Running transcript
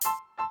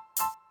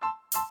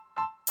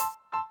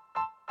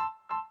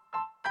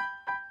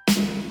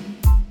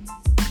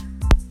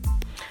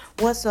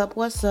What's up?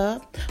 What's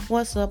up?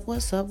 What's up?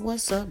 What's up?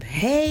 What's up?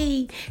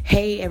 Hey,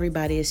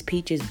 everybody, it's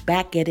Peaches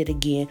back at it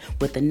again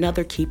with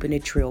another Keeping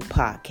It Trill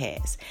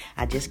podcast.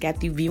 I just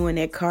got through viewing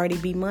that Cardi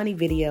B Money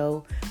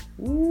video.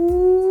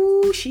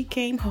 Ooh, she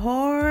came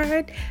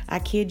hard. I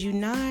kid you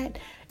not.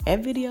 That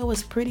video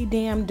was pretty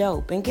damn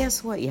dope. And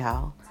guess what,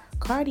 y'all?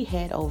 Cardi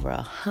had over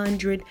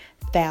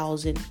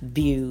 100,000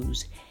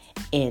 views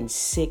in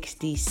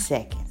 60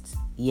 seconds.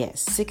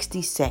 Yes,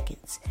 60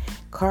 seconds.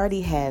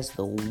 Cardi has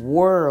the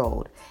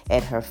world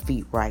at her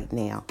feet right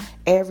now.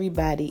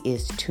 Everybody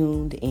is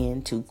tuned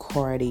in to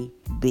Cardi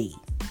B.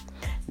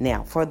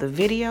 Now, for the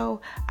video,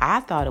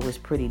 I thought it was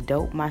pretty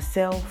dope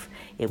myself.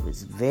 It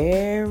was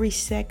very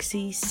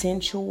sexy,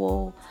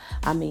 sensual.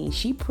 I mean,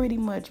 she pretty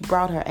much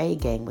brought her A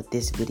game with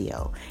this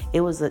video.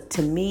 It was,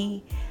 to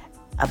me,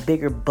 a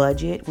bigger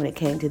budget when it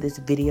came to this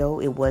video.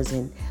 It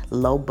wasn't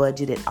low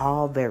budget at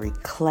all, very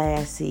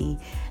classy.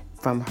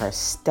 From her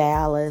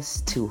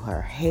stylist to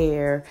her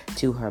hair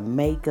to her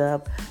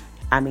makeup.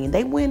 I mean,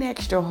 they went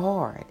extra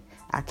hard.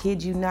 I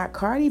kid you not,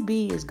 Cardi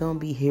B is going to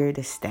be here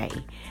to stay.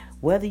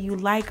 Whether you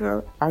like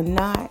her or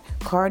not,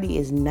 Cardi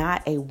is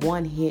not a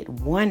one-hit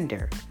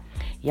wonder.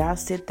 Y'all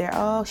sit there,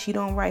 oh, she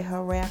don't write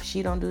her rap,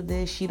 she don't do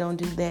this, she don't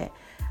do that.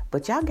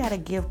 But y'all got to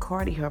give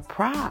Cardi her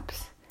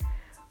props.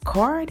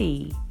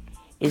 Cardi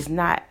is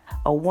not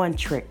a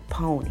one-trick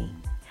pony.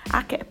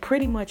 I can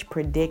pretty much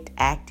predict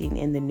acting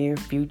in the near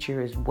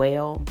future as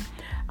well.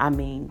 I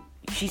mean,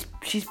 she's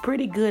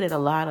pretty good at a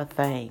lot of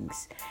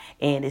things.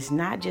 And it's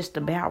not just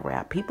about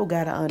rap. People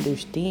got to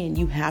understand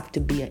you have to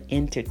be an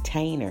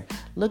entertainer.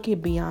 Look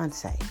at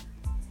Beyonce.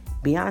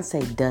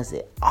 Beyonce does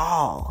it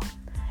all.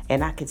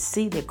 And I could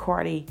see that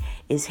Cardi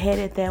is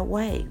headed that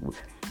way.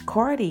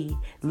 Cardi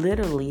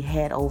literally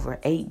had over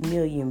 8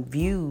 million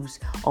views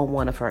on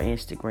one of her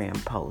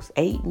Instagram posts.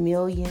 8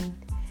 million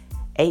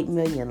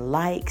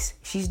likes.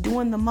 She's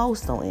doing the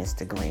most on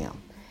Instagram.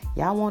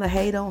 Y'all want to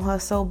hate on her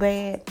so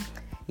bad?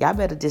 Y'all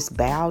better just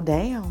bow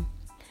down.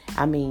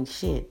 I mean,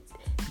 shit.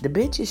 The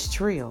bitch is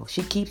trill.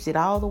 She keeps it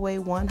all the way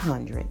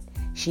 100.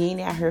 She ain't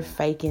out here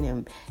faking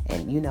and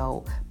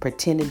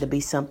pretending to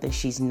be something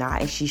she's not.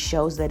 And she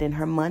shows that in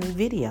her Money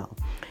video.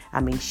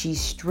 I mean,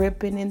 she's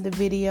stripping in the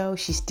video.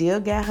 She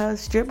still got her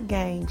strip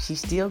game. She's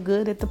still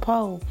good at the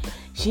pole.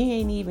 She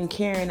ain't even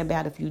caring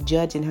about if you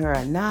judging her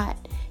or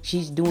not.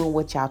 She's doing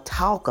what y'all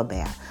talk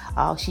about.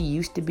 Oh, she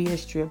used to be a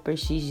stripper.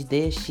 She's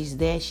this, she's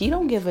that. She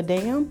don't give a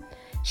damn.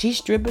 She's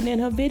stripping in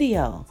her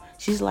video.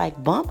 She's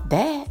like, bump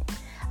that.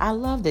 I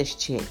love this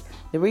chick.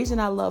 The reason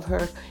I love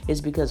her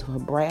is because of her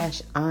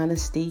brash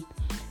honesty.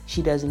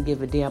 She doesn't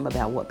give a damn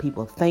about what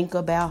people think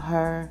about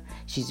her.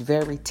 She's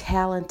very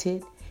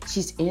talented.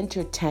 She's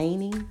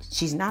entertaining.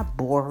 She's not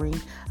boring.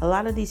 A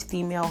lot of these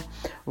female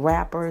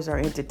rappers or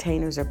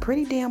entertainers are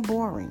pretty damn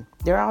boring.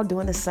 They're all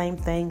doing the same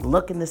thing,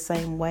 looking the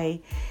same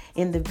way.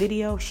 In the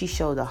video, she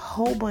showed a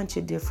whole bunch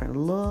of different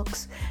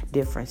looks,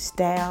 different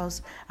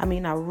styles. I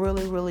mean, I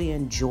really, really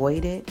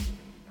enjoyed it.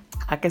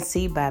 I can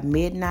see by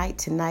midnight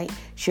tonight,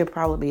 she'll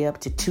probably be up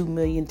to 2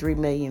 million, 3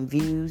 million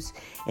views.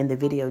 And the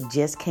video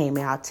just came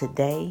out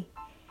today.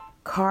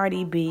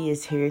 Cardi B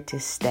is here to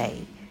stay.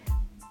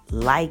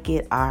 Like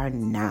it or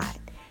not.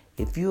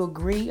 If you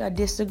agree or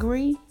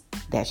disagree,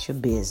 that's your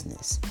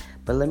business.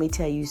 But let me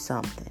tell you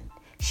something.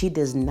 She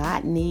does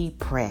not need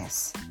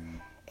press.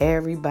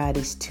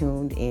 Everybody's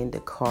tuned in to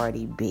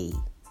Cardi B.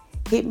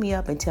 Hit me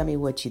up and tell me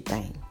what you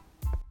think.